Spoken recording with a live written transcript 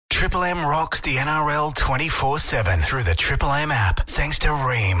Triple M rocks the NRL 24/7 through the Triple M app. Thanks to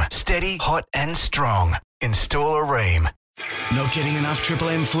Ream. Steady, hot and strong. Install a Ream. Not getting enough Triple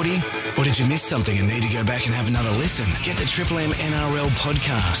M footy? Or did you miss something and need to go back and have another listen? Get the Triple M NRL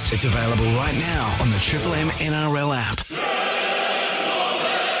podcast. It's available right now on the Triple M NRL app.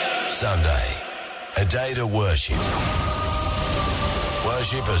 Sunday, a day to worship.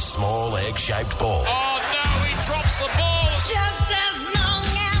 Worship a small egg-shaped ball. Oh no, he drops the ball. Just as long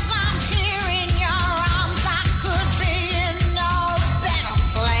as I'm here in your arms, I could be in no better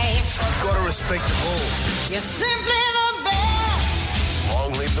place. I've got to respect the ball. You're simply the best.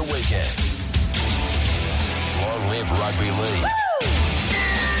 Long live the weekend. Long live rugby league. Woo!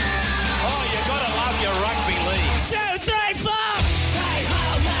 Oh, you got to love your rugby league. 2, 3, 4. Hey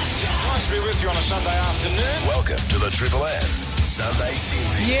ho, let's go. Nice to be with you on a Sunday afternoon. Welcome to the Triple M Sunday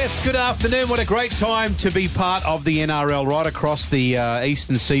Sydney. Yes, good afternoon. What a great time to be part of the NRL right across the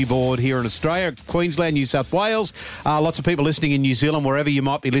eastern seaboard here in Australia, Queensland, New South Wales. Lots of people listening in New Zealand, wherever you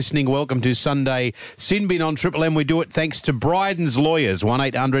might be listening. Welcome to Sunday Sinbin on Triple M. We do it thanks to Bryden's Lawyers,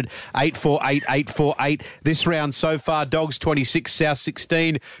 1800 848 848. This round so far, Dogs 26, South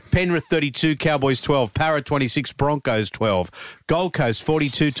 16, Penrith 32, Cowboys 12, Parra 26, Broncos 12, Gold Coast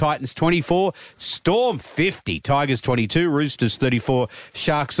 42, Titans 24, Storm 50, Tigers 22, Roosters 34,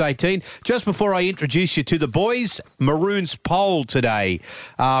 Sharks 18. Just before I introduce you to the boys, Maroons poll today.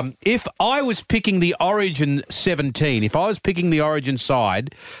 If I was picking the Origin 17, if I was picking the Origin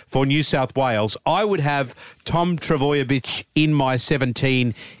side for New South Wales, I would have Tom Trbojevic in my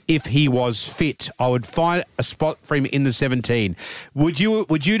 17 if he was fit. I would find a spot for him in the 17. Would you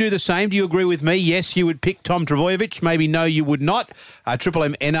do the same? Do you agree with me? Yes, you would pick Tom Trbojevic. Maybe no, you would not. Triple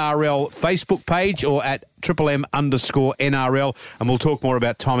M NRL Facebook page or at Triple M_NRL, and we'll talk more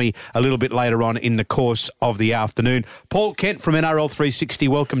about Tommy a little bit later on in the course of the afternoon. Paul Kent from NRL 360,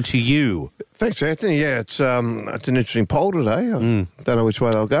 welcome to you. Thanks, Anthony. Yeah, it's an interesting poll today. I don't know which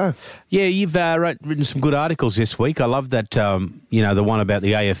way they'll go. Yeah, you've written some good articles this week. I love that. The one about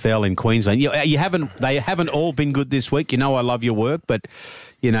the AFL in Queensland. They haven't all been good this week. You know, I love your work, but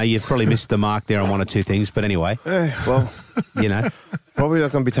you've probably missed the mark there on one or two things. But anyway, Probably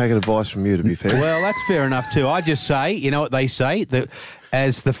not going to be taking advice from you, to be fair. Well, that's fair enough too. I just say, you know what they say, that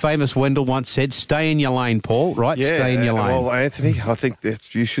as the famous Wendell once said, stay in your lane, Paul, right? Yeah, stay in your lane. Well, Anthony, I think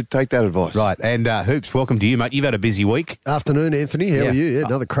that you should take that advice. Right, and Hoops, welcome to you, mate. You've had a busy week. Afternoon, Anthony. How are you? Yeah,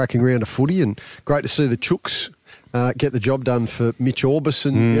 another cracking round of footy, and great to see the Chooks get the job done for Mitch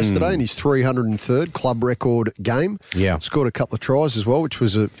Orbison yesterday in his 303rd club record game. Yeah. Scored a couple of tries as well, which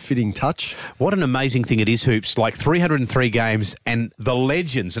was a fitting touch. What an amazing thing it is, Hoops. Like 303 games and the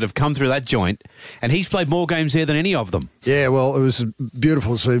legends that have come through that joint, and he's played more games there than any of them. Yeah, well, it was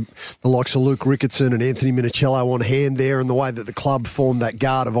beautiful to see the likes of Luke Ricketson and Anthony Minicello on hand there, and the way that the club formed that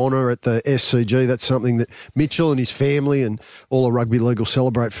guard of honour at the SCG. That's something that Mitchell and his family and all of rugby league will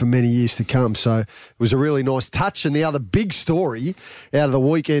celebrate for many years to come. So it was a really nice touch. And the other big story out of the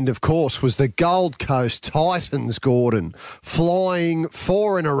weekend, of course, was the Gold Coast Titans, Gordon, flying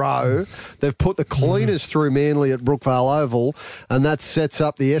 4 in a row. They've put the cleaners through Manly at Brookvale Oval, and that sets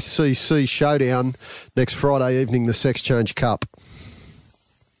up the SCC showdown next Friday evening, the Sex Change Cup.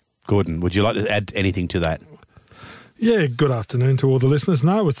 Gordon, would you like to add anything to that? Yeah, good afternoon to all the listeners.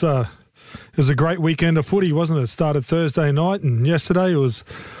 No, it was a great weekend of footy, wasn't it? It started Thursday night, and yesterday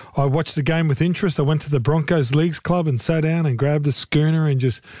I watched the game with interest. I went to the Broncos Leagues Club and sat down and grabbed a schooner and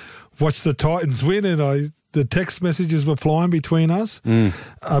just watched the Titans win, and the text messages were flying between us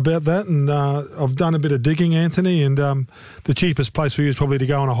about that, and I've done a bit of digging, Anthony, and the cheapest place for you is probably to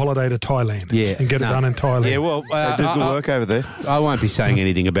go on a holiday to Thailand and get it done in Thailand. Yeah, well, they do good work over there. I won't be saying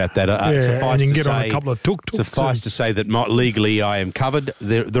anything about that. And you can get on a couple of tuk-tuks. Suffice to say that legally I am covered.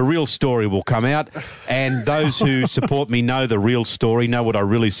 The real story will come out, and those who support me know the real story, know what I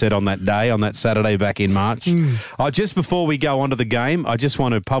really said on that day, on that Saturday back in March. Just before we go on to the game, I just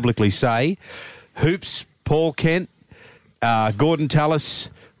want to publicly say, Hoops, Paul Kent, Gordon Tallis,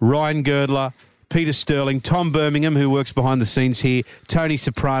 Ryan Girdler, Peter Sterling, Tom Birmingham, who works behind the scenes here, Tony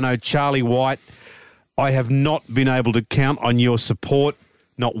Soprano, Charlie White. I have not been able to count on your support.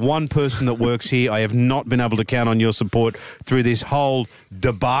 Not one person that works here. I have not been able to count on your support through this whole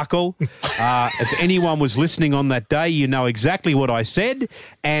debacle. If anyone was listening on that day, you know exactly what I said,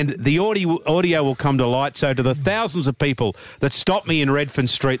 and the audio will come to light. So to the thousands of people that stopped me in Redfern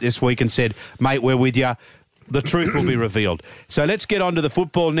Street this week and said, mate, we're with you, the truth will be revealed. So let's get on to the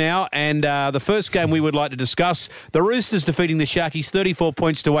football now. And the first game we would like to discuss, the Roosters defeating the Sharkies 34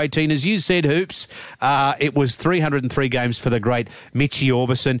 points to 18. As you said, Hoops, it was 303 games for the great Mitchie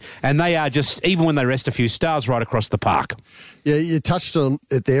Orbison. And they are just, even when they rest a few, stars right across the park. Yeah, you touched on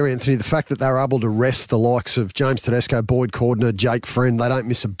it there, Anthony, the fact that they were able to rest the likes of James Tedesco, Boyd Cordner, Jake Friend. They don't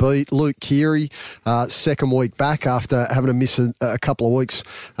miss a beat. Luke Keary, second week back after having to miss a couple of weeks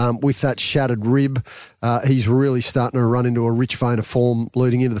with that shattered rib. He's really starting to run into a rich vein of form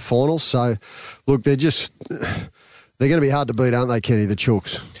leading into the finals. So, look, they're going to be hard to beat, aren't they, Kenny, the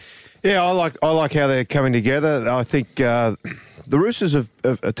Chooks? Yeah, I like how they're coming together. I think the Roosters have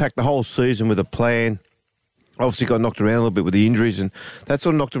attacked the whole season with a plan. Obviously got knocked around a little bit with the injuries, and that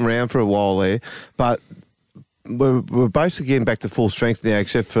sort of knocked them around for a while there. But we're basically getting back to full strength now,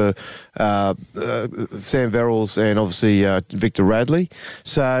 except for Sam Verrills and obviously Victor Radley.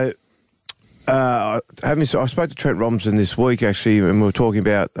 So I spoke to Trent Robinson this week, actually, and we were talking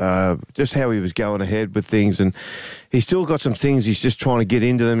about just how he was going ahead with things, and he's still got some things he's just trying to get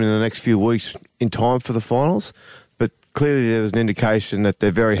into them in the next few weeks in time for the finals. But clearly there was an indication that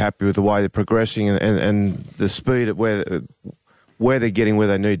they're very happy with the way they're progressing and the speed at where they're getting where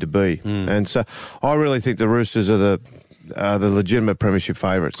they need to be. And so I really think the Roosters are the legitimate premiership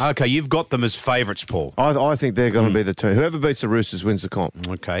favourites. Okay, you've got them as favourites, Paul. I think they're going to be the team. Whoever beats the Roosters wins the comp.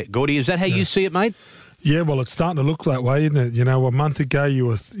 Okay. Gordy, is that how you see it, mate? Yeah, well, it's starting to look that way, isn't it? You know, a month ago you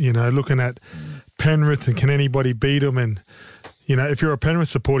were, looking at Penrith and can anybody beat them? And, if you're a Penrith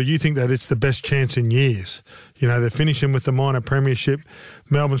supporter, you think that it's the best chance in years. They're finishing with the minor premiership.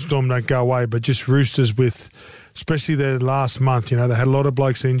 Melbourne Storm don't go away, but just Roosters with, especially their last month, they had a lot of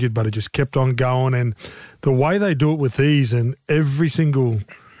blokes injured, but it just kept on going. And the way they do it with ease, and every single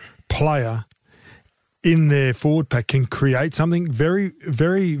player in their forward pack can create something. Very,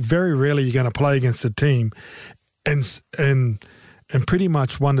 very, very rarely you're going to play against a team and pretty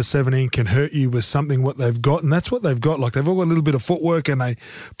much 1 to 17 can hurt you with something what they've got, and that's what they've got. Like, they've all got a little bit of footwork, and they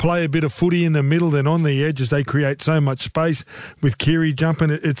play a bit of footy in the middle. Then on the edges, they create so much space with Keary jumping.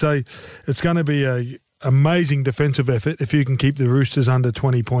 It's going to be a amazing defensive effort if you can keep the Roosters under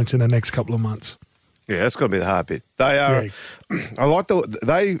 20 points in the next couple of months. Yeah, that's got to be the hard bit. They are. Yeah. I like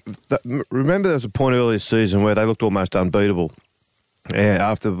remember there was a point earlier this season where they looked almost unbeatable.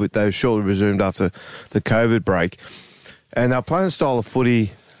 After they shortly resumed after the COVID break. And they're playing a style of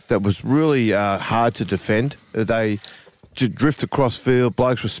footy that was really hard to defend. They just drift across field.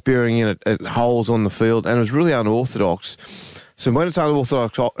 Blokes were spearing in at holes on the field, and it was really unorthodox. So when it's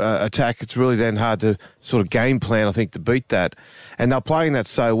unorthodox attack, it's really then hard to sort of game plan, I think, to beat that. And they're playing that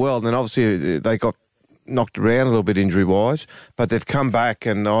so well. And then obviously they got knocked around a little bit injury-wise, but they've come back,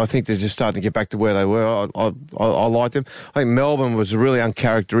 and I think they're just starting to get back to where they were. I like them. I think Melbourne was a really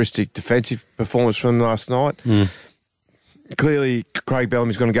uncharacteristic defensive performance from them last night. Clearly, Craig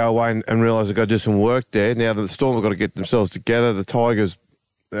Bellamy's going to go away and realise they've got to do some work there. Now the Storm have got to get themselves together. The Tigers,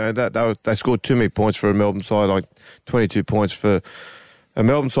 they scored too many points for a Melbourne side, like 22 points for a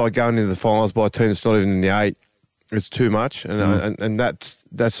Melbourne side going into the finals by a team that's not even in the 8. It's too much, and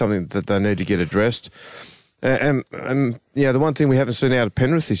that's something that they need to get addressed. And the one thing we haven't seen out of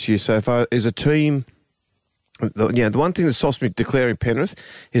Penrith this year so far is a team. The one thing that stops me declaring Penrith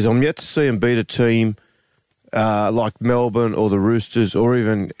is I'm yet to see them beat a team like Melbourne or the Roosters or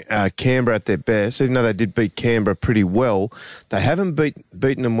even Canberra at their best. Even though they did beat Canberra pretty well, they haven't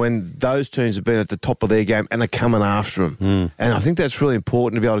beaten them when those teams have been at the top of their game and are coming after them. And I think that's really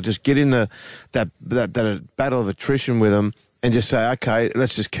important to be able to just get in that battle of attrition with them and just say, okay,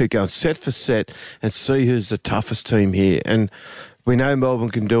 let's just keep going set for set and see who's the toughest team here. And we know Melbourne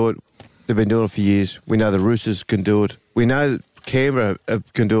can do it. They've been doing it for years. We know the Roosters can do it. We know Canberra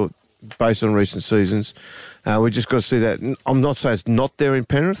can do it based on recent seasons. We just got to see that. I'm not saying it's not there in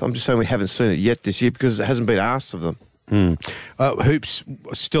Penrith. I'm just saying we haven't seen it yet this year because it hasn't been asked of them. Hoops,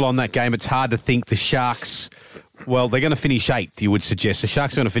 still on that game, it's hard to think the Sharks, well, they're going to finish 8th, you would suggest. The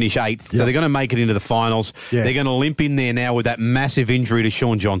Sharks are going to finish 8th, so they're going to make it into the finals. Yeah. They're going to limp in there now with that massive injury to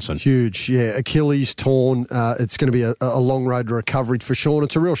Sean Johnson. Huge, yeah. Achilles torn. It's going to be a long road to recovery for Sean.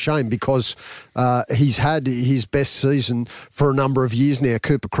 It's a real shame because he's had his best season for a number of years now.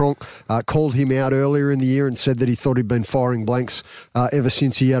 Cooper Cronk called him out earlier in the year and said that he thought he'd been firing blanks ever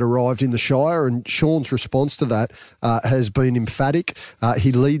since he had arrived in the Shire, and Sean's response to that has been emphatic.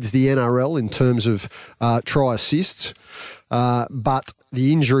 He leads the NRL in terms of try assists. But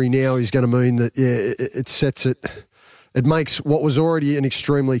the injury now is going to mean that it sets it. It makes what was already an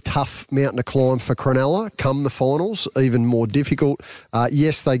extremely tough mountain to climb for Cronulla come the finals even more difficult.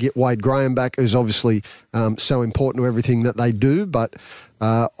 Yes, they get Wade Graham back, who's obviously so important to everything that they do, but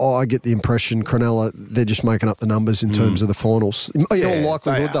I get the impression Cronulla, they're just making up the numbers in terms of the finals. In all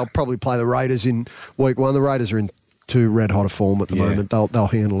likelihood, they'll probably play the Raiders in week 1. The Raiders are in too red hot a form at the moment. They'll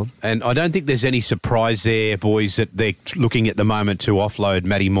handle him. And I don't think there's any surprise there, boys, that they're looking at the moment to offload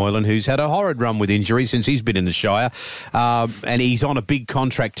Matty Moylan, who's had a horrid run with injury since he's been in the Shire. And he's on a big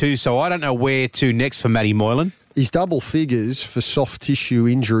contract too, so I don't know where to next for Matty Moylan. He's double figures for soft tissue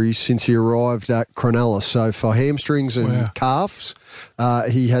injuries since he arrived at Cronulla. So for hamstrings and calves,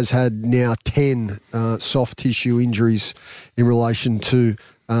 he has had now 10 soft tissue injuries in relation to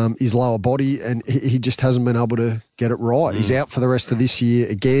his lower body, and he just hasn't been able to get it right. He's out for the rest of this year.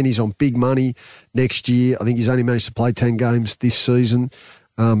 Again, he's on big money next year. I think he's only managed to play 10 games this season.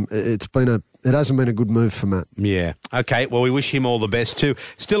 It hasn't been a good move for Matt. Yeah. Okay, well, we wish him all the best too.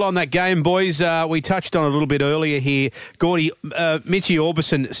 Still on that game, boys, we touched on it a little bit earlier here. Gordy, Mitchy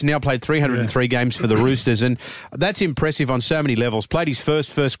Orbison has now played 303 games for the Roosters, and that's impressive on so many levels. Played his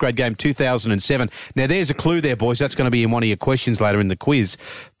first grade game 2007. Now, there's a clue there, boys. That's going to be in one of your questions later in the quiz.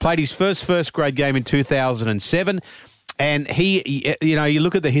 Played his first grade game in 2007. And he, you know, you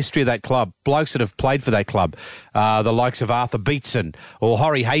look at the history of that club, blokes that have played for that club, the likes of Arthur Beetson or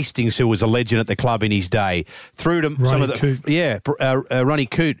Horry Hastings, who was a legend at the club in his day, through to Ronnie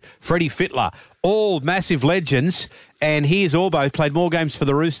Coote, Freddie Fittler, all massive legends. And here's Orbo played more games for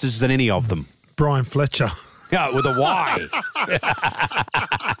the Roosters than any of them. Brian Fletcher. Yeah, with a Y.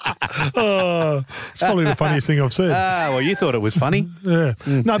 It's probably the funniest thing I've said. Well, you thought it was funny. Yeah.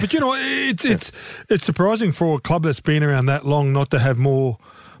 No, but you know, it's surprising for a club that's been around that long not to have more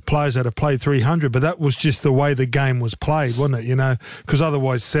players that have played 300, but that was just the way the game was played, wasn't it? You know, because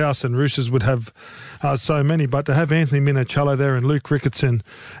otherwise South and Roosters would have so many. But to have Anthony Minichiello there and Luke Ricketson,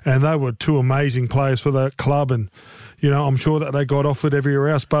 and they were two amazing players for the club, and you know, I'm sure that they got offered everywhere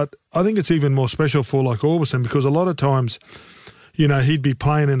else, but I think it's even more special for like Orbison, because a lot of times, you know, he'd be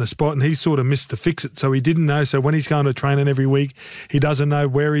playing in a spot and he sort of missed to fix it, so he didn't know. So when he's going to training every week, he doesn't know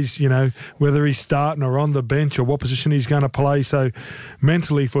where he's, you know, whether he's starting or on the bench or what position he's going to play. So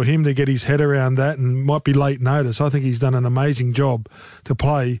mentally for him to get his head around that, and might be late notice, I think he's done an amazing job to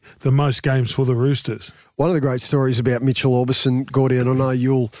play the most games for the Roosters. One of the great stories about Mitchell Orbison, Gordy, and I know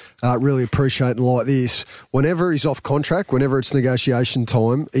you'll really appreciate and like this, whenever he's off contract, whenever it's negotiation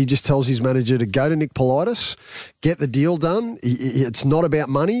time, he just tells his manager to go to Nick Politis, get the deal done. It's not about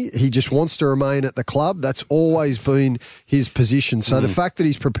money. He just wants to remain at the club. That's always been his position. So the fact that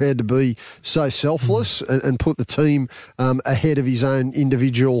he's prepared to be so selfless and put the team ahead of his own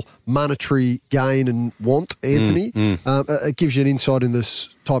individual monetary gain and want, Anthony, it gives you an insight in this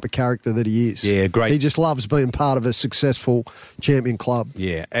type of character that he is. Yeah, great. He just loves being part of a successful champion club.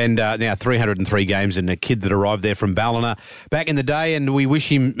 Yeah, and now 303 games, and a kid that arrived there from Ballina back in the day, and we wish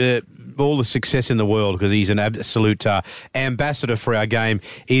him all the success in the world, because he's an absolute ambassador for our game,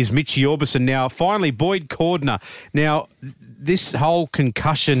 is Mitchy Orbison. Now, finally, Boyd Cordner. Now, this whole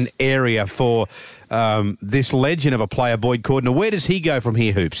concussion area for this legend of a player, Boyd Cordner, where does he go from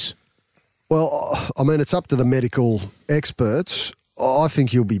here, Hoops? Well, I mean, it's up to the medical experts. I think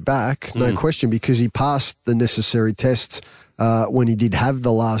he'll be back, no question, because he passed the necessary tests when he did have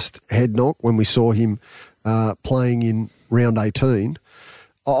the last head knock, when we saw him playing in round 18.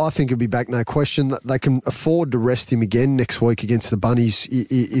 I think he'll be back, no question. They can afford to rest him again next week against the Bunnies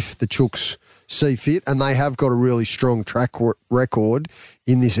if the Chooks see fit, and they have got a really strong track record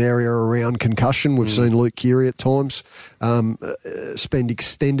in this area around concussion. We've seen Luke Keary at times spend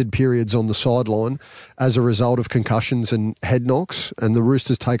extended periods on the sideline as a result of concussions and head knocks, and the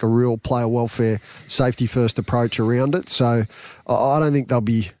Roosters take a real player welfare, safety first approach around it. So I don't think they'll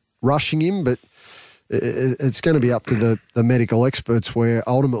be rushing him, but it's going to be up to the medical experts where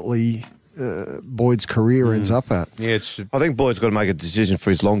ultimately Boyd's career ends up at. Yeah, I think Boyd's got to make a decision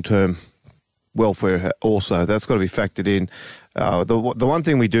for his long-term welfare also. That's got to be factored in. The one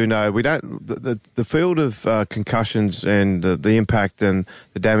thing we do know, we don't the field of concussions and the impact and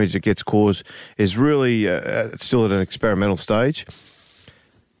the damage that gets caused is really still at an experimental stage.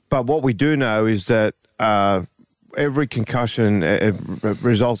 But what we do know is that every concussion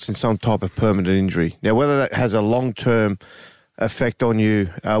results in some type of permanent injury. Now, whether that has a long-term effect on you,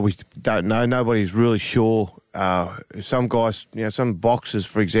 we don't know. Nobody's really sure. Some guys, you know, some boxers,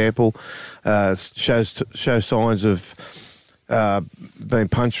 for example, show signs of being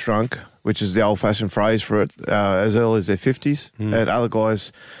punch drunk, which is the old-fashioned phrase for it, as early as their 50s. And other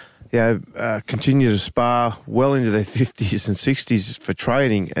guys, you know, continue to spar well into their 50s and 60s for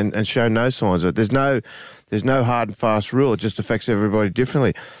training and show no signs of it. There's no hard and fast rule. It just affects everybody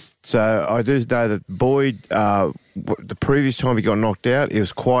differently. So I do know that Boyd, the previous time he got knocked out, he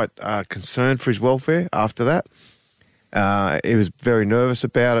was quite concerned for his welfare after that. He was very nervous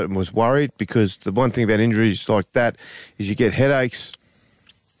about it and was worried, because the one thing about injuries like that is you get headaches,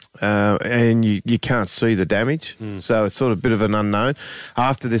 and you can't see the damage. So it's sort of a bit of an unknown.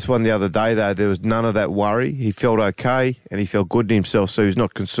 After this one the other day, though, there was none of that worry. He felt okay and he felt good in himself, so he's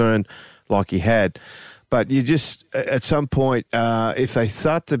not concerned like he had. But you just, at some point, if they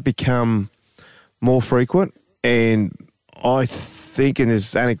start to become more frequent, and I think, and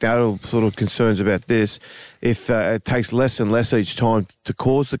there's anecdotal sort of concerns about this, if it takes less and less each time to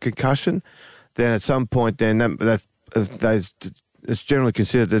cause the concussion, then at some point, then it's generally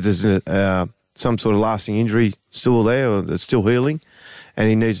considered that there's some sort of lasting injury still there, or that's still healing, and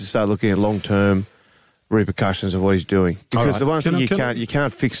he needs to start looking at long-term repercussions of what he's doing. Because the one thing you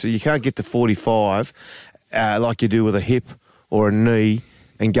can't fix it, you can't get to 45 like you do with a hip or a knee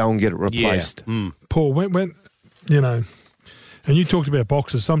and go and get it replaced. Yeah. Paul, when you know, and you talked about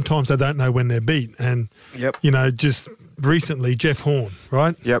boxers, sometimes they don't know when they're beat. And, you know, just recently, Jeff Horn,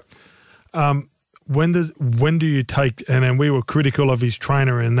 right? Yep. When do you take, and we were critical of his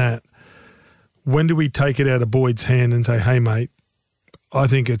trainer in that, when do we take it out of Boyd's hand and say, hey, mate, I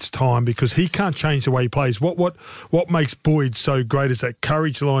think it's time, because he can't change the way he plays. What makes Boyd so great is that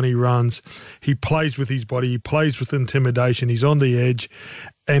courage line he runs. He plays with his body. He plays with intimidation. He's on the edge.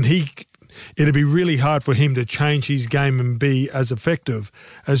 And it'd be really hard for him to change his game and be as effective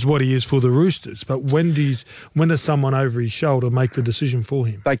as what he is for the Roosters. But when does someone over his shoulder make the decision for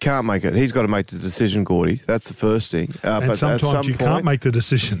him? They can't make it. He's got to make the decision, Gordy. That's the first thing. And sometimes you can't make the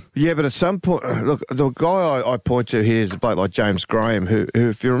decision. Yeah, but at some point, look, the guy I point to here is a bloke like James Graham, who,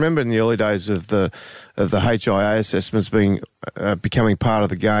 if you remember in the early days of the HIA assessments becoming part of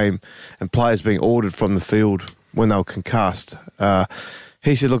the game and players being ordered from the field when they were concussed,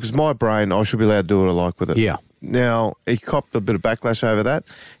 he said, look, it's my brain. I should be allowed to do what I like with it. Yeah. Now, he copped a bit of backlash over that.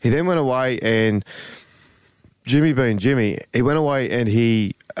 He then went away and, Jimmy being Jimmy, he went away and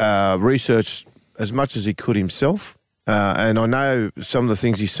he researched as much as he could himself. And I know some of the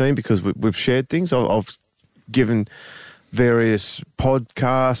things he's seen because we've shared things. I've given various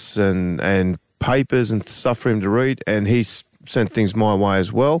podcasts and papers and stuff for him to read, and he's sent things my way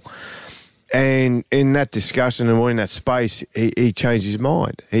as well. And in that discussion and in that space, he changed his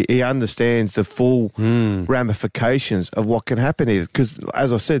mind. He understands the full ramifications of what can happen here. Because,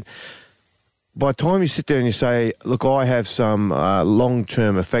 as I said, by the time you sit there and you say, look, I have some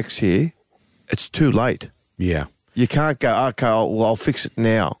long-term effects here, it's too late. Yeah. You can't go, okay, I'll fix it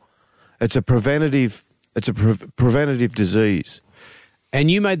now. It's a preventative disease. And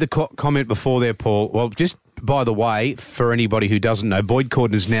you made the comment before there, Paul. Well, just by the way, for anybody who doesn't know, Boyd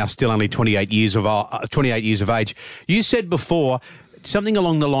Cordner is now still only 28 years of age. You said before something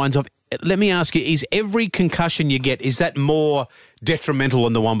along the lines of, let me ask you, is every concussion you get, is that more detrimental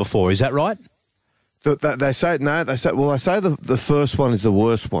than the one before? Is that right? They say no. They say the first one is the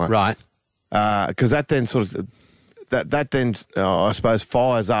worst one, right? Because that then I suppose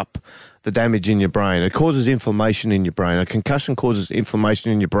fires up the damage in your brain. It causes inflammation in your brain. A concussion causes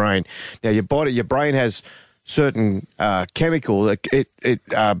inflammation in your brain. Now your brain has certain chemicals. It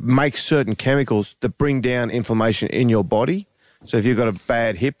makes certain chemicals that bring down inflammation in your body. So if you've got a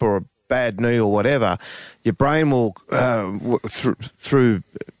bad hip or a bad knee or whatever, your brain will through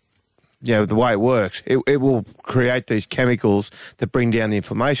the way it works, it will create these chemicals that bring down the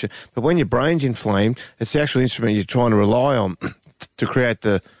inflammation. But when your brain's inflamed, it's the actual instrument you're trying to rely on to create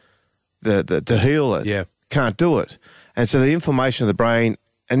to heal it. Yeah. Can't do it. And so the inflammation of the brain,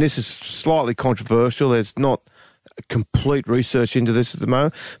 and this is slightly controversial, there's not complete research into this at the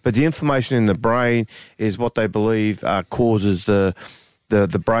moment, but the inflammation in the brain is what they believe causes the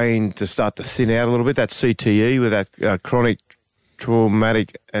brain to start to thin out a little bit. That CTE, with that chronic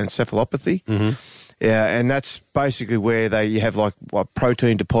traumatic encephalopathy. Mm-hmm. Yeah, and that's basically where you have like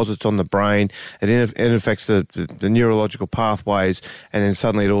protein deposits on the brain. It affects the neurological pathways, and then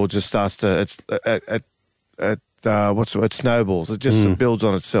suddenly it all just starts to it snowballs. It just builds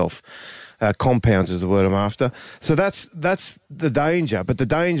on itself. Compounds is the word I'm after. So that's the danger. But the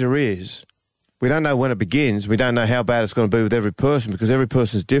danger is we don't know when it begins. We don't know how bad it's going to be with every person, because every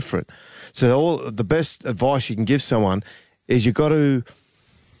person's different. So the best advice you can give someone is you've got to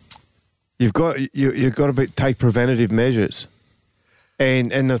take preventative measures.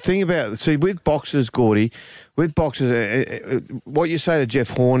 And the thing about, with boxers, Gordy, what you say to Jeff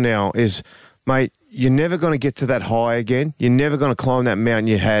Horn now is, mate, you're never going to get to that high again. You're never going to climb that mountain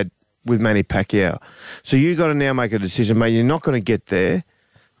you had with Manny Pacquiao. So you've got to now make a decision, mate. You're not going to get there.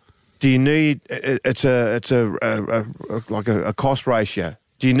 Do you need? It's a cost ratio.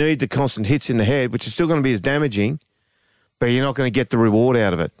 Do you need the constant hits in the head, which is still going to be as damaging, but you're not going to get the reward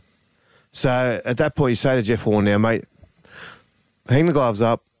out of it? So at that point, you say to Jeff Horn, now, mate, hang the gloves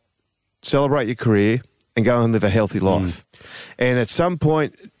up, celebrate your career, and go and live a healthy life. And at some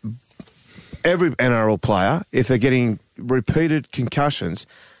point, every NRL player, if they're getting repeated concussions,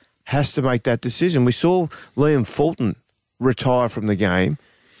 has to make that decision. We saw Liam Fulton retire from the game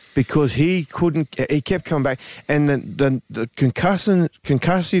because he kept coming back. And the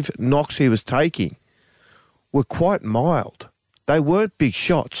concussive knocks he was taking were quite mild. They weren't big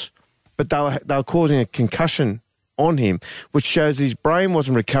shots, but they were causing a concussion on him, which shows his brain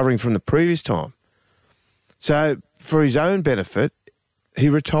wasn't recovering from the previous time. So for his own benefit, he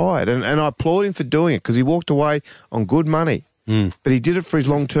retired. And I applaud him for doing it because he walked away on good money. But he did it for his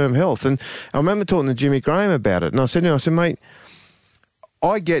long-term health. And I remember talking to Jimmy Graham about it. And I said to him, mate,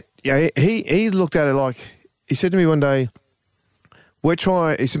 I get, he looked at it like, he said to me one day, he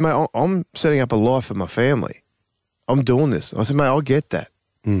said, mate, I'm setting up a life for my family. I'm doing this. I said, mate, I get that.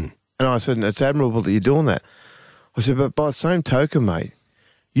 And I said, it's admirable that you're doing that. I said, but by the same token, mate,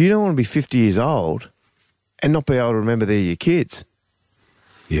 you don't want to be 50 years old and not be able to remember they're your kids.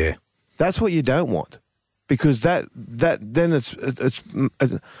 Yeah. That's what you don't want. Because then it's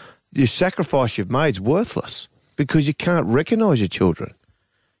your sacrifice you've made is worthless because you can't recognise your children.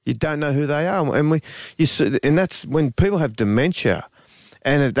 You don't know who they are, and that's when people have dementia,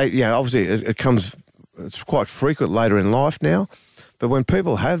 and obviously it comes. It's quite frequent later in life now, but when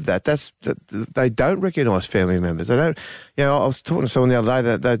people have that, they don't recognise family members. They don't. I was talking to someone the other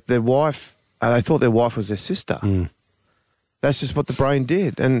day that their wife, they thought their wife was their sister. That's just what the brain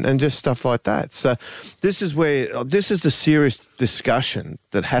did, and just stuff like that. So this is the serious discussion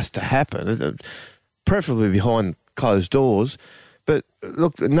that has to happen, preferably behind closed doors. But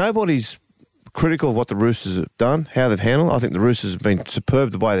look, nobody's critical of what the Roosters have done, how they've handled it. I think the Roosters have been superb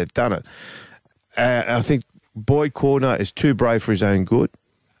the way they've done it. I think Boyd Cordner is too brave for his own good.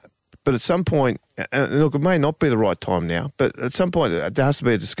 But at some point, and look, it may not be the right time now, but at some point there has to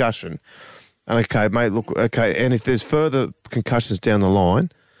be a discussion. And okay, mate, look, okay, and if there's further concussions down the line,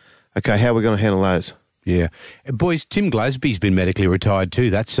 okay, how are we going to handle those? Yeah. Boys, Tim Glasby's been medically retired too.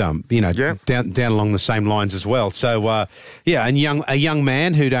 That's, down along the same lines as well. So, and a young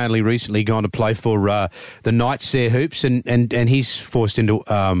man who'd only recently gone to play for the Knights there, Hoops, and he's forced into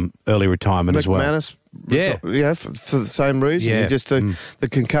early retirement as well. McManus, for the same reason. Yeah. The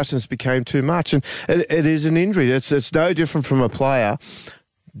concussions became too much. And it is an injury. It's no different from a player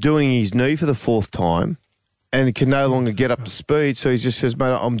doing his knee for the fourth time and he can no longer get up to speed, so he just says,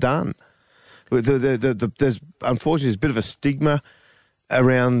 mate, I'm done. There's unfortunately a bit of a stigma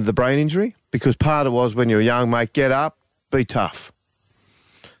around the brain injury because part of it was when you're young, mate, get up, be tough.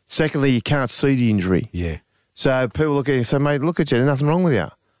 Secondly, you can't see the injury. Yeah. So people look at you and say, mate, look at you, there's nothing wrong with you.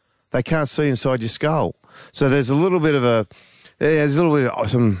 They can't see inside your skull. So there's a little bit of a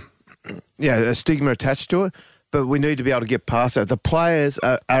stigma attached to it. But we need to be able to get past that. The players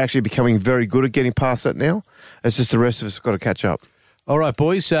are actually becoming very good at getting past that now. It's just the rest of us have got to catch up. All right,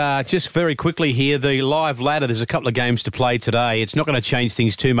 boys, just very quickly here, the live ladder, there's a couple of games to play today. It's not going to change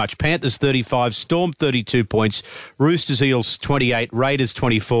things too much. Panthers 35, Storm 32 points, Roosters Eels 28, Raiders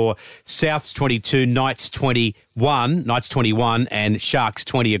 24, Souths 22, Knights 21, and Sharks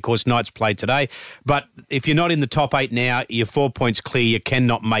 20. Of course, Knights played today. But if you're not in the top 8 now, you're 4 points clear. You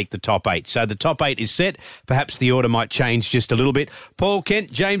cannot make the top 8. So the top 8 is set. Perhaps the order might change just a little bit. Paul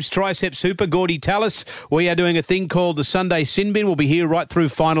Kent, James Triceps Hooper, Gordy Tallis. We are doing a thing called the Sunday Sin Bin. We'll be here right through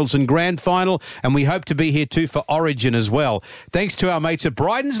finals and grand final, and we hope to be here too for Origin as well. Thanks to our mates at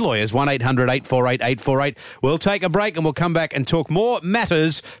Bryden's Lawyers, 1-800-848-848. We'll take a break and we'll come back and talk more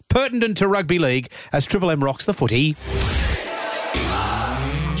matters pertinent to rugby league as Triple M rocks the footy.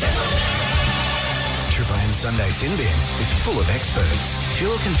 Triple M Sunday Sin Bin is full of experts. If you're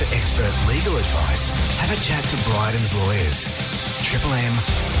looking for expert legal advice, have a chat to Bryden's Lawyers. Triple M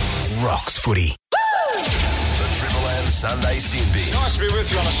rocks footy. The Triple M Sunday Sin Bin. Nice to be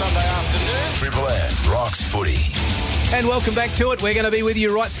with you on a Sunday afternoon. Triple M rocks footy. And welcome back to it. We're going to be with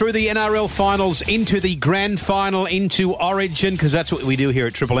you right through the NRL finals, into the grand final, into Origin, because that's what we do here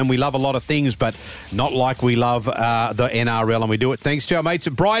at Triple M. We love a lot of things, but not like we love the NRL, and we do it thanks to our mates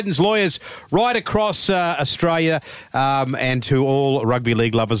at Bryden's Lawyers right across Australia, and to all rugby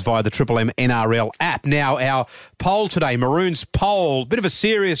league lovers via the Triple M NRL app. Now, our poll today, Maroons poll, bit of a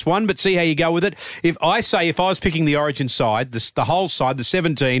serious one, but see how you go with it. If I was picking the Origin side, the whole side, the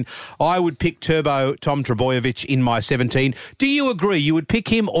 17, I would pick Turbo Tom Trbojevic in my 17. Do you agree? You would pick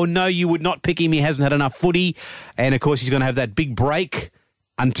him, or no, you would not pick him? He hasn't had enough footy, and of course he's going to have that big break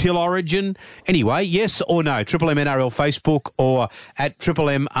until Origin. Anyway, yes or no? Triple M NRL Facebook or at Triple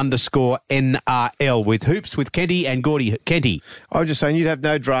M_NRL with Hoops, with Kenty and Gordy. Kenty. I'm just saying you'd have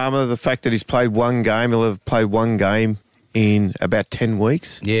no drama. The fact that he's played one game, he'll have played one game in about 10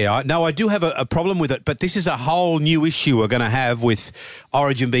 weeks. Yeah, I do have a problem with it, but this is a whole new issue we're going to have with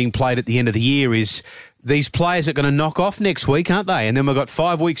Origin being played at the end of the year is these players are going to knock off next week, aren't they? And then we've got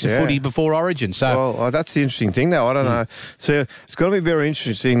 5 weeks of footy before Origin. So, well, that's the interesting thing, though. I don't know. So it's going to be very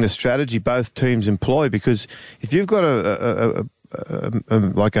interesting the strategy both teams employ, because if you've got a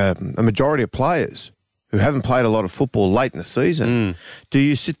majority of players who haven't played a lot of football late in the season, do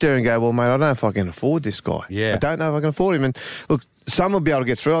you sit there and go, well, mate, I don't know if I can afford this guy. Yeah. I don't know if I can afford him. And look, some will be able to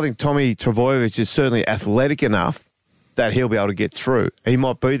get through. I think Tommy Trbojevic is certainly athletic enough that he'll be able to get through. He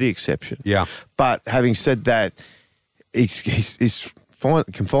might be the exception. Yeah. But having said that, he's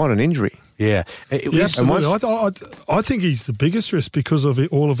can find an injury. yeah. Yeah, absolutely. I think he's the biggest risk because of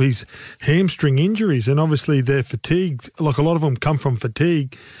all of his hamstring injuries, and obviously they're fatigued. Like a lot of them come from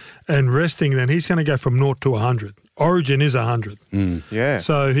fatigue and resting. Then he's going to go from 0 to 100. Origin is 100. Yeah.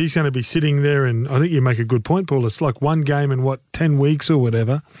 So he's going to be sitting there, and I think you make a good point, Paul. It's like one game in 10 weeks or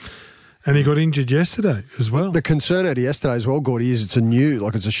whatever. And he got injured yesterday as well. The concern out of yesterday as well, Gordy, is it's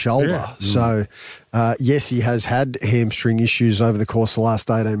a shoulder. Yeah. So, yes, he has had hamstring issues over the course of the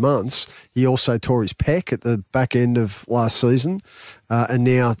last 18 months. He also tore his pec at the back end of last season, and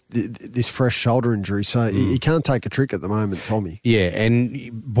now this fresh shoulder injury. So he can't take a trick at the moment, Tommy. Yeah,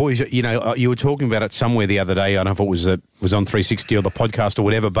 and boys, you know, you were talking about it somewhere the other day. I don't know if it was on 360 or the podcast or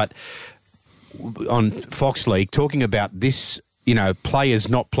whatever, but on Fox League, talking about this, you know, players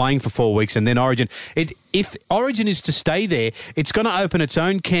not playing for 4 weeks and then Origin. If Origin is to stay there, it's going to open its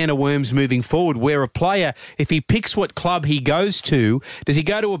own can of worms moving forward, where a player, if he picks what club he goes to, does he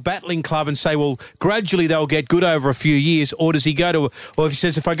go to a battling club and say, well, gradually they'll get good over a few years, or does he go to, or if he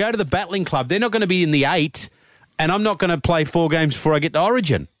says, if I go to the battling club, they're not going to be in the 8 and I'm not going to play 4 games before I get to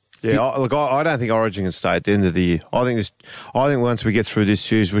Origin. Yeah, I don't think Origin can stay at the end of the year. I think once we get through this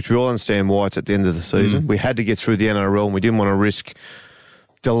series, which we all understand why it's at the end of the season, we had to get through the NRL and we didn't want to risk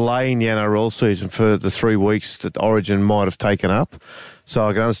delaying the NRL season for the 3 weeks that Origin might have taken up. So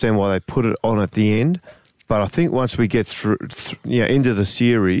I can understand why they put it on at the end. But I think once we get through into the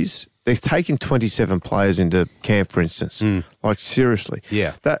series, they've taken 27 players into camp, for instance. Like, seriously.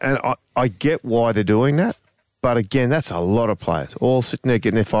 Yeah. And I get why they're doing that. But again, that's a lot of players, all sitting there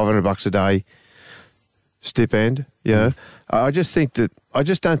getting their $500 a day stipend. You know, I just don't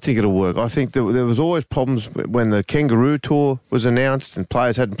think it'll work. I think that there was always problems when the Kangaroo Tour was announced and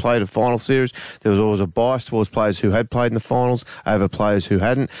players hadn't played a final series. There was always a bias towards players who had played in the finals over players who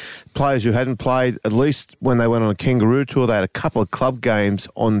hadn't. Players who hadn't played, at least when they went on a Kangaroo Tour, they had a couple of club games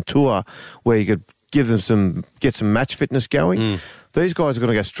on tour where you could give them get some match fitness going. These guys are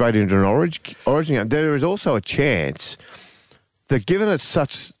going to go straight into an Origin game. There is also a chance that, given it's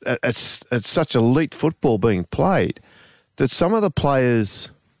such elite football being played, that some of the players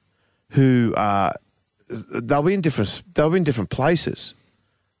who they'll be in different places.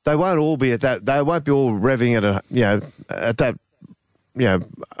 They won't all be at that. They won't be all revving at that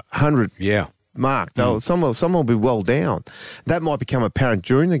 100 mark. Some will be well down. That might become apparent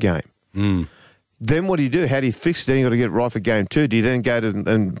during the game. Then what do? How do you fix it? Then you've got to get it right for game 2. Do you then go to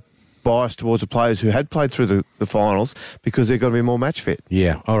and bias towards the players who had played through the finals because they're going to be more match fit?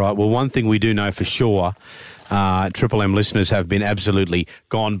 Yeah, all right. Well, one thing we do know for sure, Triple M listeners have been absolutely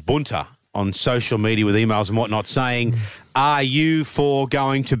gone bunter on social media with emails and whatnot saying, are you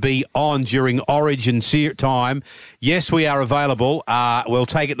going to be on during Origin time? Yes, we are available. We'll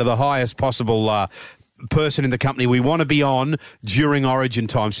take it to the highest possible person in the company. We want to be on during Origin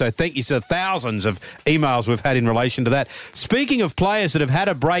time. So thank you. So thousands of emails we've had in relation to that. Speaking of players that have had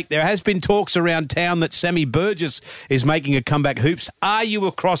a break, there has been talks around town that Sammy Burgess is making a comeback. Hoops, are you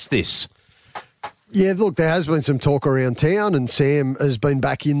across this? Yeah, look, there has been some talk around town, and Sam has been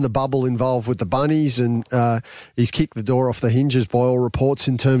back in the bubble involved with the Bunnies, and he's kicked the door off the hinges by all reports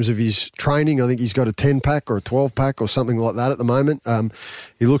in terms of his training. I think he's got a 10-pack or a 12-pack or something like that at the moment.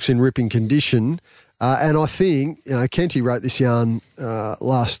 He looks in ripping condition. And I think, Kenty wrote this yarn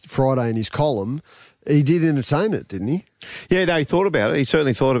last Friday in his column. He did entertain it, didn't he? Yeah, no, he thought about it. He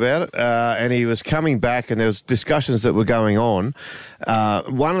certainly thought about it. And he was coming back, and there was discussions that were going on.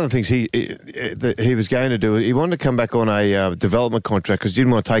 One of the things he was going to do, he wanted to come back on a development contract because he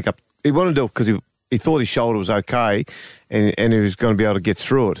didn't want to take up. He wanted to do it because he thought his shoulder was okay and he was going to be able to get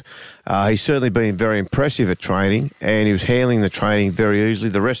through it. He's certainly been very impressive at training, and he was handling the training very easily.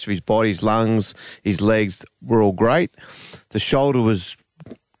 The rest of his body, his lungs, his legs were all great. The shoulder was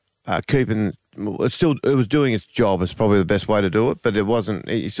keeping it was doing its job. It's probably the best way to do it, but it wasn't.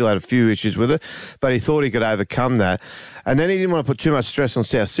 He still had a few issues with it, but he thought he could overcome that. And then he didn't want to put too much stress on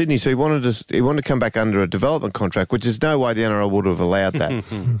South Sydney, so he wanted to come back under a development contract, which is no way the NRL would have allowed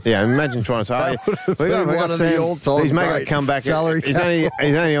that. Yeah, imagine trying to say, we got Sam, he's making a comeback. Salary he's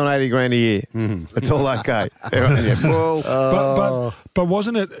only on 80 grand a year. It's all okay. But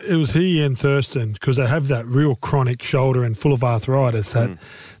wasn't it? It was he and Thurston, because they have that real chronic shoulder and full of arthritis. That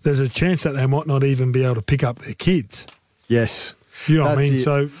there's a chance that they might not even be able to pick up their kids. Yes. You know what I That's mean? it.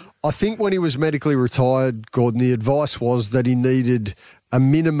 So I think when he was medically retired, Gordon, the advice was that he needed a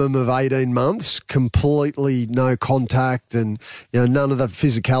minimum of 18 months, completely no contact and none of the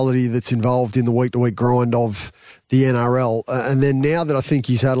physicality that's involved in the week-to-week grind of the NRL. And then now that I think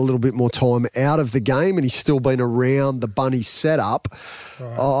he's had a little bit more time out of the game and he's still been around the Bunny setup,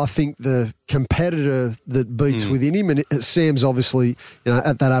 I think the competitor that beats within him, and Sam's obviously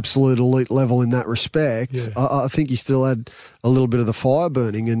at that absolute elite level in that respect, I think he still had a little bit of the fire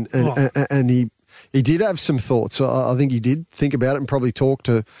burning and he did have some thoughts. I think he did think about it and probably talk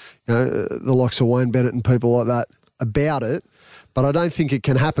to the likes of Wayne Bennett and people like that about it. But I don't think it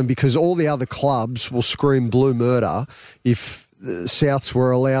can happen because all the other clubs will scream blue murder if the Souths were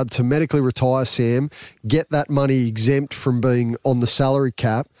allowed to medically retire Sam, get that money exempt from being on the salary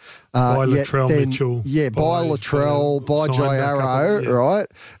cap. Buy Latrell Mitchell. Yeah, buy Latrell, buy Jai Arrow, right?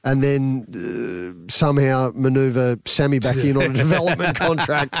 And then somehow manoeuvre Sammy back in on a development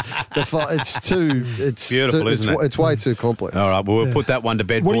contract. It's beautiful, isn't it? It's way too complex. All right, well, we'll put that one to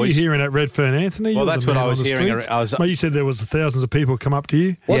bed, what boys. are you hearing at Redfern, Anthony? Well, You're that's the what man I was on the hearing. street. Mate, you said there was thousands of people come up to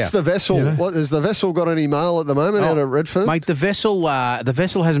you. What's the vessel? You know? What has the vessel got any mail at the moment out of Redfern? Mate, the vessel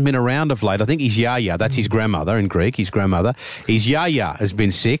hasn't been around of late. I think his Yaya, that's his grandmother in Greek, his grandmother. His Yaya has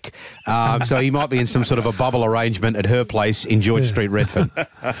been sick, so he might be in some sort of a bubble arrangement at her place in George Street, Redfern.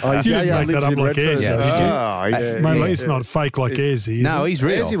 His You Yaya didn't make lives that up in like Redfern. Ayers, Mate, it's not fake like Ayresy. No, he's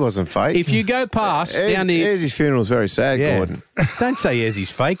real. He wasn't fake. If you go past down the... His funeral's very sad, Gordon. Don't say Ayres's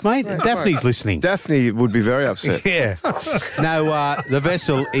fake, mate. Daphne's listening. Daphne would be very upset. Yeah. No, the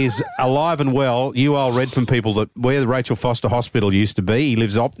vessel is alive and well. You old Redfern people, that where the Rachel Foster Hospital used to be, he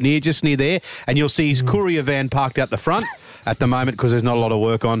lives just near there, and you'll see his courier van parked out the front at the moment because there's not a lot of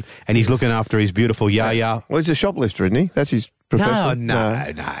work on, and he's looking after his beautiful Yaya. Well, he's a shoplifter, isn't he? That's his profession.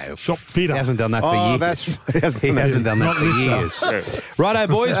 No. Shop fitter. He hasn't done that for years. He hasn't done that for years. Righto,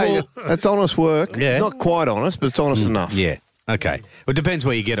 boys. Hey, Well, that's honest work. Yeah. It's not quite honest, but it's honest enough. yeah. Okay. Well, it depends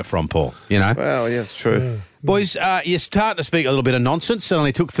where you get it from, Paul. Well, yeah, it's true. Boys, you're starting to speak a little bit of nonsense. It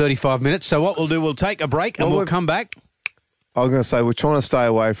only took 35 minutes. So what we'll do, we'll take a break and we'll come back. I was going to say, we're trying to stay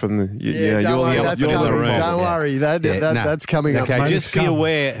away from the... Don't worry, that's coming up, Okay, mate. just be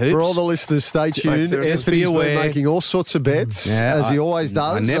aware. Hoops. For all the listeners, stay tuned. Just be Anthony's aware. been making all sorts of bets, as he always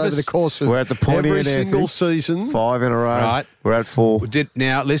does, over the course of We're at the point every here, single Anthony. season. 5 in a row. Right. We're at 4.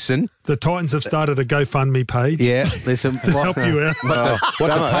 Now, listen. The Titans have started a GoFundMe page. Yeah, listen. To help you out. What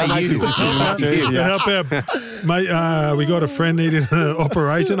to pay you? To help out. Mate, we got a friend needing an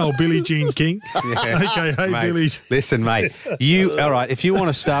operation, old Billie Jean King, a.k.a. Mate, Billie. listen, mate. All right, if you want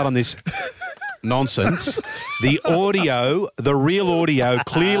to start on this nonsense, the real audio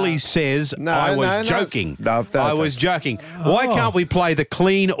clearly says I was joking. No, I was joking. Why can't we play the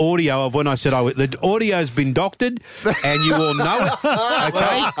clean audio of when I said the audio's been doctored and you all know it,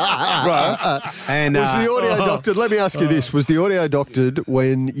 okay? Right. And Was the audio doctored? Let me ask you this. Was the audio doctored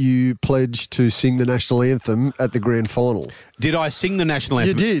when you pledged to sing the national anthem at the grand final? did I sing the national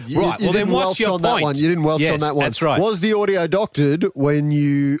anthem? You did. Right. You well, then didn't what's welch your on point? that one. You didn't welch Yes, on that one. That's right. Was the audio doctored when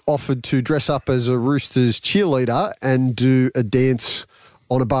you offered to dress up as a Roosters cheerleader and do a dance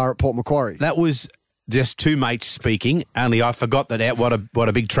on a bar at Port Macquarie? That was just two mates speaking, only I forgot that what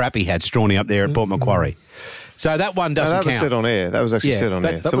a big trap he had strawny up there at Port Macquarie. So that one doesn't that was count. said on air. That was actually said on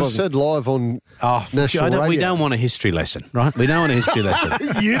air. That was said live on national radio. We don't want a history lesson, right? We don't want a history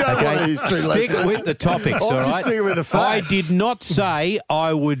lesson. You don't want a history lesson. Stick with the topics, I'm all right? just sticking with the I facts. did not say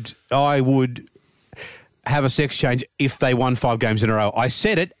I would have a sex change if they won 5 games in a row. I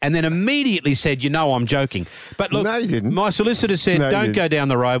said it and then immediately said, I'm joking. But look, No, you didn't. my solicitor said, No, you don't didn't. go down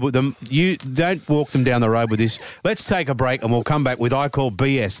the road with them. You don't walk them down the road with this. Let's take a break and we'll come back with I Call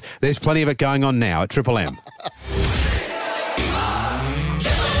BS. There's plenty of it going on now at Triple M.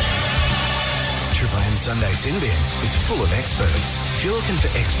 Triple M Sunday Sin Bin is full of experts. If you're looking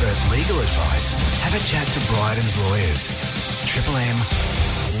for expert legal advice, have a chat to Bryden's Lawyers. Triple M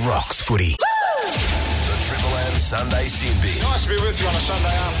rocks footy. The Triple M Sunday Sin Bin. Nice to be with you on a Sunday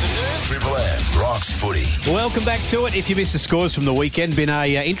afternoon. Triple M rocks footy. Welcome back to it. If you missed the scores from the weekend, been a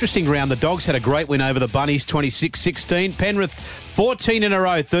interesting round. The Dogs had a great win over the Bunnies, 26-16. Penrith 14 in a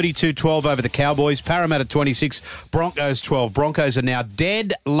row, 32-12 over the Cowboys. Parramatta 26, Broncos 12. Broncos are now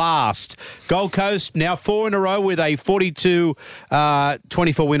dead last. Gold Coast now 4 in a row with a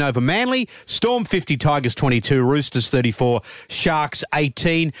 42-24 win over Manly. Storm 50, Tigers 22, Roosters 34, Sharks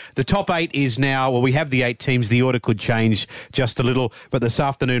 18. The top 8 is now, well, we have the 8 teams. The order could change just a little. But this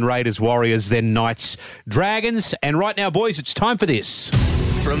afternoon, Raiders, Warriors, then Knights, Dragons. And right now, boys, it's time for this.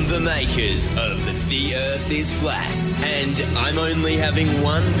 From the makers of The Earth is Flat and I'm only having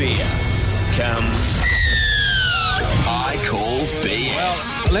one beer comes I Call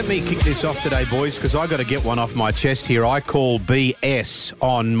BS. Well, let me kick this off today, boys, because I got to get one off my chest here. I call BS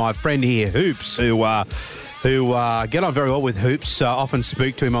on my friend here, Hoops, who get on very well with Hoops. Often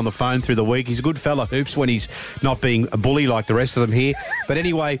speak to him on the phone through the week. He's a good fella, Hoops, when he's not being a bully like the rest of them here. But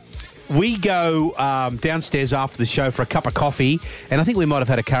anyway, we go downstairs after the show for a cup of coffee, and I think we might have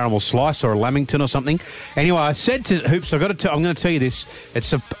had a caramel slice or a Lamington or something. Anyway, I said to Hoops, I'm going to tell you this.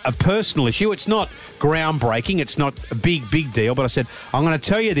 It's a personal issue. It's not groundbreaking. It's not a big deal. But I said, I'm going to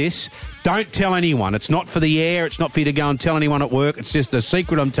tell you this. Don't tell anyone. It's not for the air. It's not for you to go and tell anyone at work. It's just a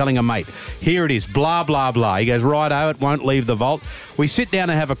secret I'm telling a mate. Here it is. Blah, blah, blah. He goes, righto, it won't leave the vault. We sit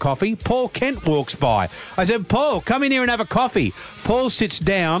down and have a coffee. Paul Kent walks by. I said, Paul, come in here and have a coffee. Paul sits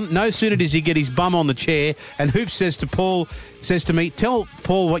down. No sooner does he get his bum on the chair, and Hoops says to me, tell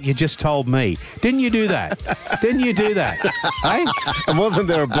Paul what you just told me. Didn't you do that? Didn't you do that? Hey? And wasn't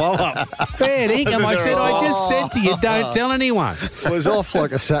there a blow-up? Fair dinkum. I said, I just said to you, don't tell anyone. It was off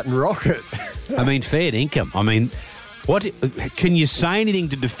like a Saturn rocket. I mean, fair dinkum. I mean, what can you say anything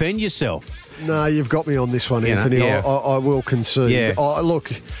to defend yourself? No, you've got me on this one, You know, Anthony. yeah. I will concede. Yeah.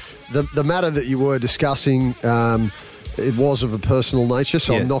 Look, the matter that you were discussing, it was of a personal nature,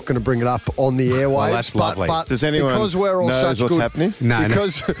 so Yeah. I'm not going to bring it up on the airwaves. Well, that's lovely. But Does anyone because we're all knows such what's good, happening? No,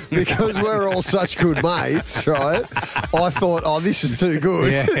 because we're all such good mates, right? I thought, this is too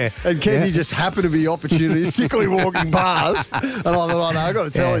good. Yeah. And Kenny Yeah. just happened to be opportunistically walking past, and I thought, I've got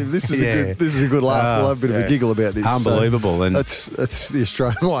to tell him this is a good laugh. We'll have a bit of a giggle about this. Unbelievable. So And that's the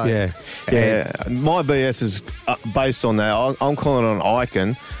Australian way. yeah. My BS is based on that. I'm calling on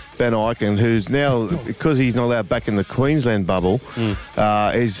Eichen, Ben Eichen, who's now, because he's not allowed back in the Queensland bubble,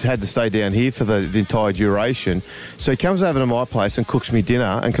 he's had to stay down here for the entire duration. So he comes over to my place and cooks me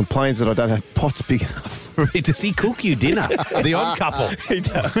dinner and complains that I don't have pots big enough. Does he cook you dinner? The odd couple. He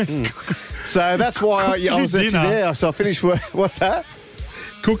does. So that's why I was actually dinner? there. So I finished work. What's that?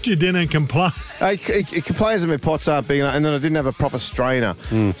 Cooked your dinner and complain. He complains that my pots aren't big enough, and then I didn't have a proper strainer.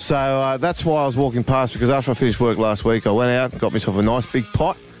 So that's why I was walking past, because after I finished work last week, I went out and got myself a nice big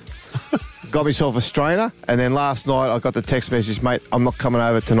pot, got myself a strainer, and then last night I got the text message, mate, I'm not coming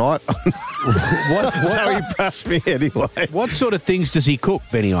over tonight. So he brushed me anyway. What sort of things does he cook,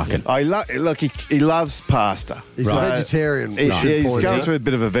 Benny Eichen? He loves pasta. He's a vegetarian. He's Point going out. through a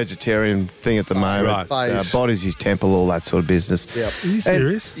bit of a vegetarian thing at the moment. Right. Body's his temple, all that sort of business. Yep. Are you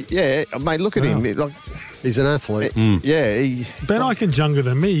serious? Yeah, mate, look at him. Like, He's an athlete. yeah, Ben Eichen's younger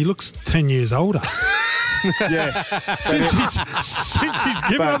than me. He looks 10 years older. yeah. since he's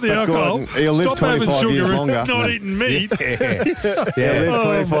given up the but alcohol, Gordon, he'll live stop having 25 years sugar longer. and not eating meat. Yeah, Oh,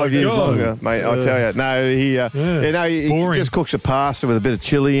 live 25 my years God. longer, mate. I tell you. No, he Boring. just cooks a pasta with a bit of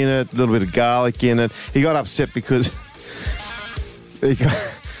chili in it, a little bit of garlic in it. He got upset because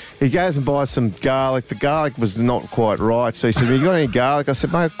he goes and buys some garlic. The garlic was not quite right, so he said, "Have you got any garlic?" I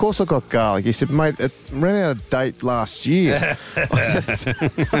said, "Mate, of course I've got garlic." He said, "Mate, it ran out of date last year." I said,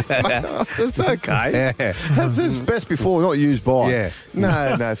 "It's okay. That's it's best before, not used by." Yeah.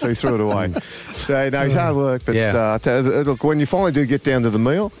 No, so he threw it away. So, no, it's hard work, but Yeah. look, when you finally do get down to the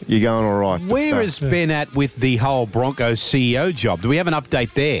meal, you're going all right. Where But, is Ben at with the whole Broncos CEO job? Do we have an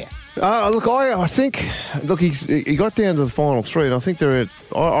update there? Look, I think, he got down to the final three, and I think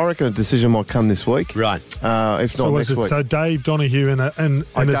I reckon a decision might come this week. Right. If So not was next it week. so Dave Donahue and there's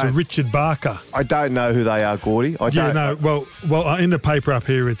a don't. Richard Barker? I don't know who they are, Gordy. I Yeah, don't. no. Well, in the paper up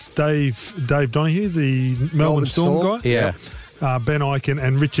here, it's Dave Donahue, the Melbourne Storm guy. Yeah. Ben Eichen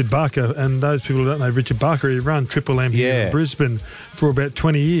and Richard Barker. And those people who don't know Richard Barker, he ran Triple M here Yeah. in Brisbane for about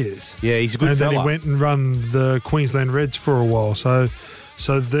 20 years. Yeah, he's a good and fella. then he went and run the Queensland Reds for a while. So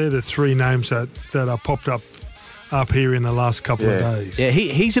they're the three names that are popped up here in the last couple of days. Yeah,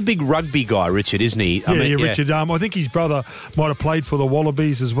 he's a big rugby guy, Richard, isn't he? Richard. I think his brother might have played for the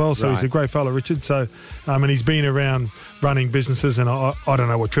Wallabies as well, so he's Right. a great fellow, Richard. So, and he's been around running businesses, and I don't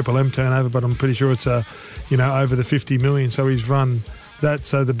know what Triple M turnover, but I'm pretty sure it's over the 50 million. So he's run that,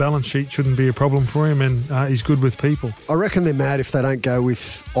 so the balance sheet shouldn't be a problem for him, and he's good with people. I reckon they're mad if they don't go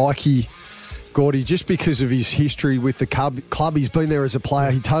with Ike Gordy, just because of his history with the club, he's been there as a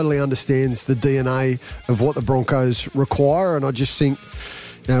player. He totally understands the DNA of what the Broncos require, and I just think,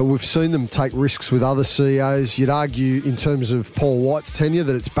 we've seen them take risks with other CEOs. You'd argue in terms of Paul White's tenure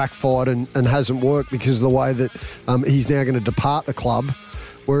that it's backfired and hasn't worked because of the way that he's now going to depart the club.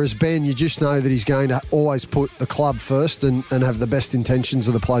 Whereas Ben, you just know that he's going to always put the club first and have the best intentions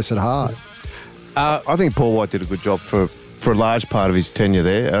of the place at heart. I think Paul White did a good job for a large part of his tenure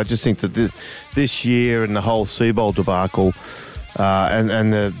there. I just think that this year and the whole Seabold debacle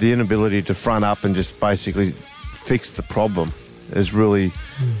and the inability to front up and just basically fix the problem has really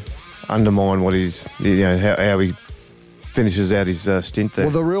undermined what he's, how he finishes out his stint there.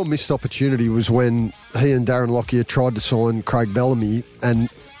 Well, the real missed opportunity was when he and Darren Lockyer tried to sign Craig Bellamy, and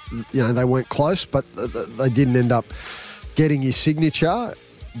they weren't close, but they didn't end up getting his signature.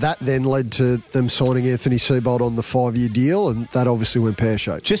 That then led to them signing Anthony Seabold on the 5-year deal, and that obviously went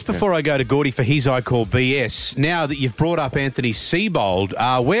pear-shaped. Just before I go to Gordy for his I Call BS, now that you've brought up Anthony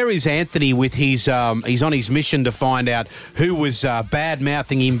Seabold, where is Anthony with his... he's on his mission to find out who was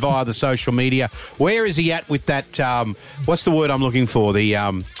bad-mouthing him via the social media. Where is he at with that... what's the word I'm looking for?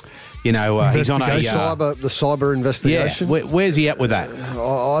 The... he's on a... the cyber investigation. Yeah, where's he at with that?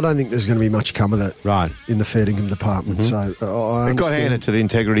 I don't think there's going to be much come of that in the fair dinkum department. Mm-hmm. So I it got handed to the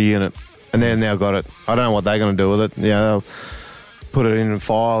integrity unit, and they've now got it. I don't know what they're going to do with it. They'll put it in a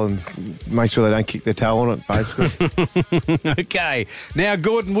file and make sure they don't kick their toe on it, basically. Okay. Now,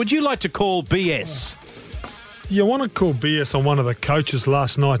 Gordon, would you like to call BS? You want to call BS on one of the coaches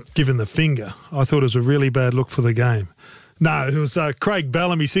last night giving the finger. I thought it was a really bad look for the game. No, it was Craig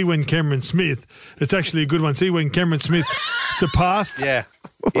Bellamy. See when Cameron Smith. It's actually a good one. See when Cameron Smith surpassed. Yeah.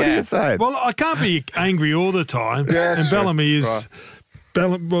 What are you saying? Well, I can't be angry all the time. Yeah, and sure. Bellamy is...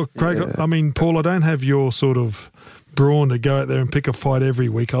 Right. Craig, Yeah. I mean, Paul, I don't have your sort of brawn to go out there and pick a fight every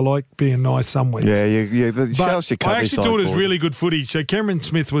week. I like being nice some weeks. Show us your I actually thought it was really good footage. So Cameron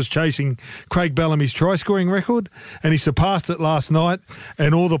Smith was chasing Craig Bellamy's try-scoring record, and he surpassed it last night,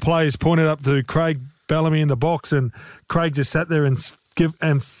 and all the players pointed up to Craig Bellamy in the box, and Craig just sat there and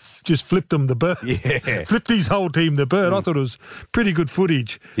just flipped him the bird. Yeah. Flipped his whole team the bird. I thought it was pretty good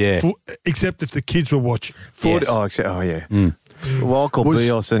footage. Yeah. Except if the kids were watching. Yes. Well, I'll call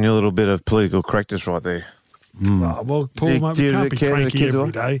BS on your little bit of political correctness right there. Oh, well, Paul, Do you- mate, do we you can't be care the cranky kids every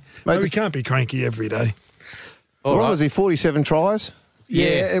are- day. Mate, We can't be cranky every day. All What right. was he, 47 tries?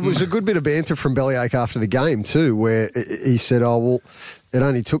 Yeah, it was a good bit of banter from Bellyache after the game too, where he said, it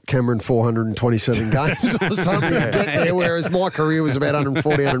only took Cameron 427 games or something to get there, whereas my career was about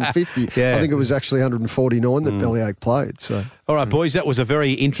 140, 150. Yeah. I think it was actually 149 that Bellyache played. So All right, boys, that was a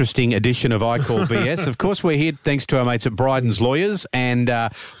very interesting edition of I Call BS. Of course, we're here thanks to our mates at Bryden's Lawyers. And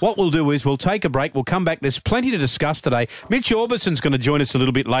what we'll do is we'll take a break. We'll come back. There's plenty to discuss today. Mitch Orbison's going to join us a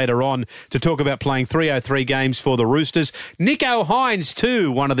little bit later on to talk about playing 303 games for the Roosters. Nico Hines,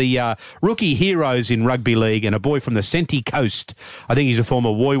 too, one of the rookie heroes in rugby league and a boy from the Senti Coast. I think he's a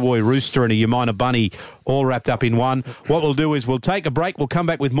former Woi Woi Rooster and a Yamina Bunny all wrapped up in one. What we'll do is we'll take a break. We'll come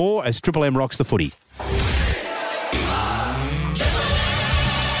back with more as Triple M rocks the footy.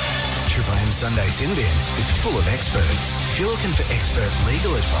 Triple M Sunday Sin Bin is full of experts. If you're looking for expert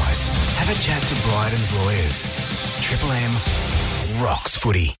legal advice, have a chat to Bryden's Lawyers. Triple M rocks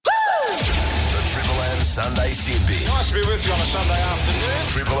footy. The Triple M Sunday Sin Bin. Nice to be with you on a Sunday afternoon.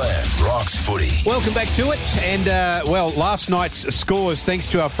 Triple M rocks footy. Welcome back to it. And, last night's scores, thanks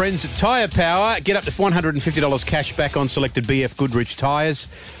to our friends at Tyre Power. Get up to $150 cash back on selected BF Goodrich tyres.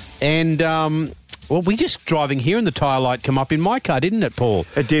 And, we just driving here and the tyre light come up in my car, didn't it, Paul?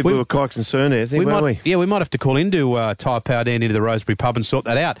 It did. We were quite concerned there, weren't we? Yeah, we might have to call into Tyre Power down into the Rosebery pub and sort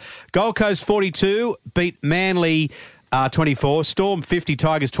that out. Gold Coast 42 beat Manly 24, Storm 50,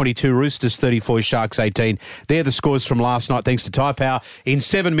 Tigers 22, Roosters 34, Sharks 18. They're the scores from last night, thanks to Tyre Power. In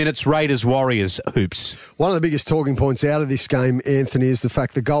 7 minutes, Raiders Warriors hoops. one of the biggest talking points out of this game, Anthony, is the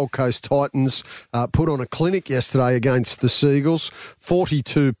fact the Gold Coast Titans put on a clinic yesterday against the Seagulls,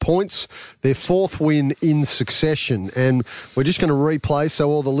 42 points, their fourth win in succession. And we're just going to replay so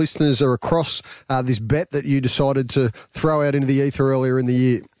all the listeners are across this bet that you decided to throw out into the ether earlier in the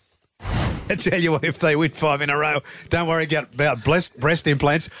year. I tell you what, if they win 5 in a row, don't worry about breast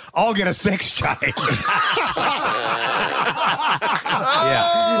implants. I'll get a sex change.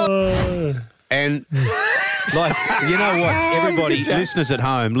 Yeah. And, you know what? Everybody, listeners at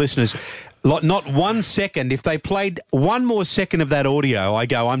home, not 1 second. If they played one more second of that audio, I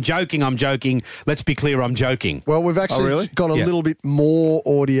go, I'm joking. Let's be clear, I'm joking. Well, we've actually really? got a little bit more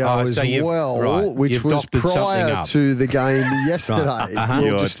audio as well, which you've was doctored something prior up. to the game yesterday. Right. Uh-huh.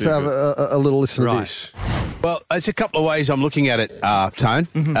 We'll Yeah, just I did. have a little listen to Right. this. Well, there's a couple of ways I'm looking at it, Tone.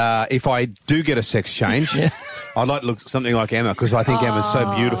 If I do get a sex change, I'd like to look something like Emma because I think Emma's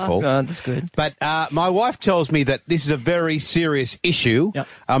so beautiful. Oh, that's good. But my wife tells me that this is a very serious issue. Yep.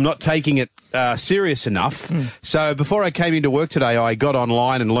 I'm not taking it serious enough. So before I came into work today, I got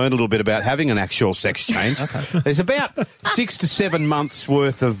online and learned a little bit about having an actual sex change. There's about 6 to 7 months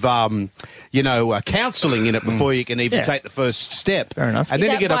worth of, counselling in it before you can even take the first step. Fair enough. And Is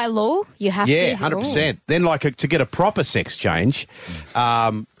then that you get by law? You have to? Yeah, 100%. Then, to get a proper sex change,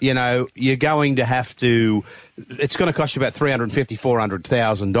 you're going to have to. It's going to cost you about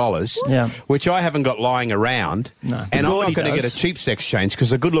 $350,000-$400,000, which I haven't got lying around. No. And I'm not Gordy going to get does. a cheap sex change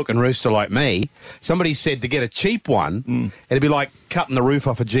because a good-looking rooster like me, somebody said to get a cheap one, it'd be like cutting the roof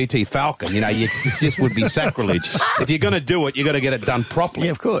off a GT Falcon. It just would be sacrilege. If you're going to do it, you've got to get it done properly.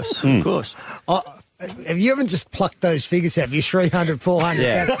 Yeah, of course. Of course. Have you ever just plucked those figures out? You're 300, 400.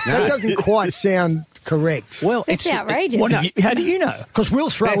 Yeah. That doesn't quite sound correct. Well, It's outrageous. How do you know? Because we'll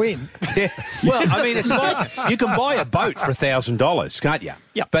throw in. Yeah. Well, I mean, it's like you can buy a boat for $1,000, can't you?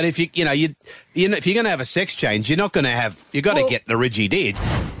 Yeah. But if if you're going to have a sex change, you're not going to have. You got to get the Ridgy did.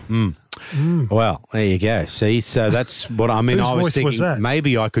 Well, there you go. See, so that's what I mean. Whose I was voice thinking was that?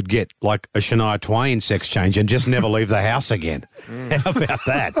 maybe I could get like a Shania Twain sex change and just never leave the house again. How about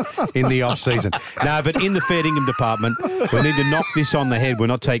that in the off season? No, but in the fair dinkum department, we need to knock this on the head. We're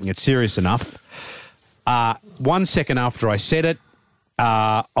not taking it serious enough. 1 second after I said it,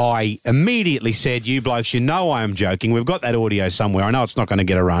 I immediately said, you blokes, I am joking. We've got that audio somewhere. I know it's not going to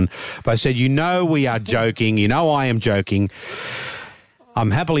get a run. But I said, we are joking. I am joking. I'm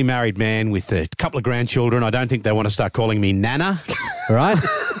a happily married man with a couple of grandchildren. I don't think they want to start calling me Nana, right?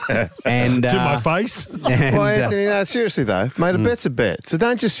 And To my face. Well, Anthony, no, seriously though, mate, a bet's a bet. So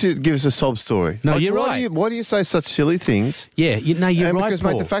don't just give us a sob story. No, you're right. Why do you say such silly things? Yeah, you're And right, because,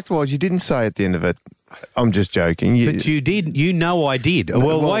 Paul. mate, the fact was you didn't say at the end of it, I'm just joking. But you did. I did.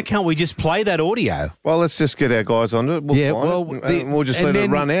 Well, why can't we just play that audio? Well, let's just get our guys onto it. We'll find it, and we'll just let it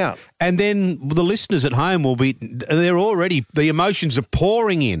run out. And then the listeners at home will be, the emotions are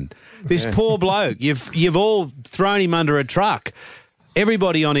pouring in. This poor bloke, you've all thrown him under a truck.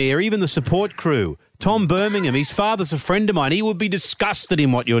 Everybody on air, even the support crew. Tom Birmingham, his father's a friend of mine. He would be disgusted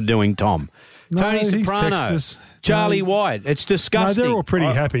in what you're doing, Tom. No, Tony he's Soprano, texted us. Charlie No. White. It's No, disgusting. they're all pretty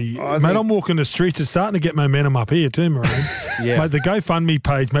happy. I mate, think- I'm walking the streets. It's starting to get momentum up here too, Maroon. Yeah. Mate, the GoFundMe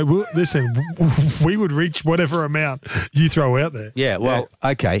page, mate, listen, we would reach whatever amount you throw out there. Yeah, well,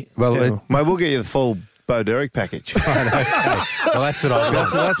 okay. Well, Yeah. Mate, we'll get you the full Bo Derek package. well, that's what I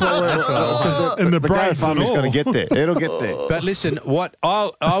got. That's what we're. Because And the braids and GoFundMe's all. going to get there. It'll get there. But listen,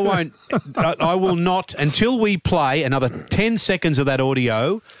 I will not, until we play another 10 seconds of that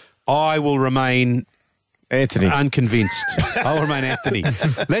audio, I will remain Anthony. unconvinced. I'll remain Anthony.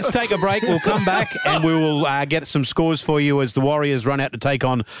 Let's take a break. We'll come back and we will get some scores for you as the Warriors run out to take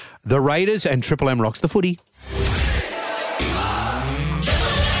on the Raiders and Triple M rocks the footy.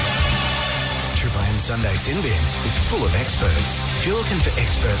 Triple M Sunday Sin Bin is full of experts. If you're looking for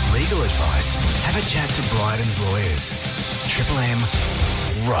expert legal advice, have a chat to Bryden's lawyers. Triple M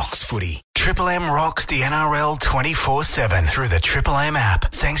rocks footy. Triple M rocks the NRL 24/7 through the Triple M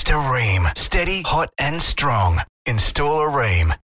app. Thanks to Ream. Steady, hot and strong. Install a Ream.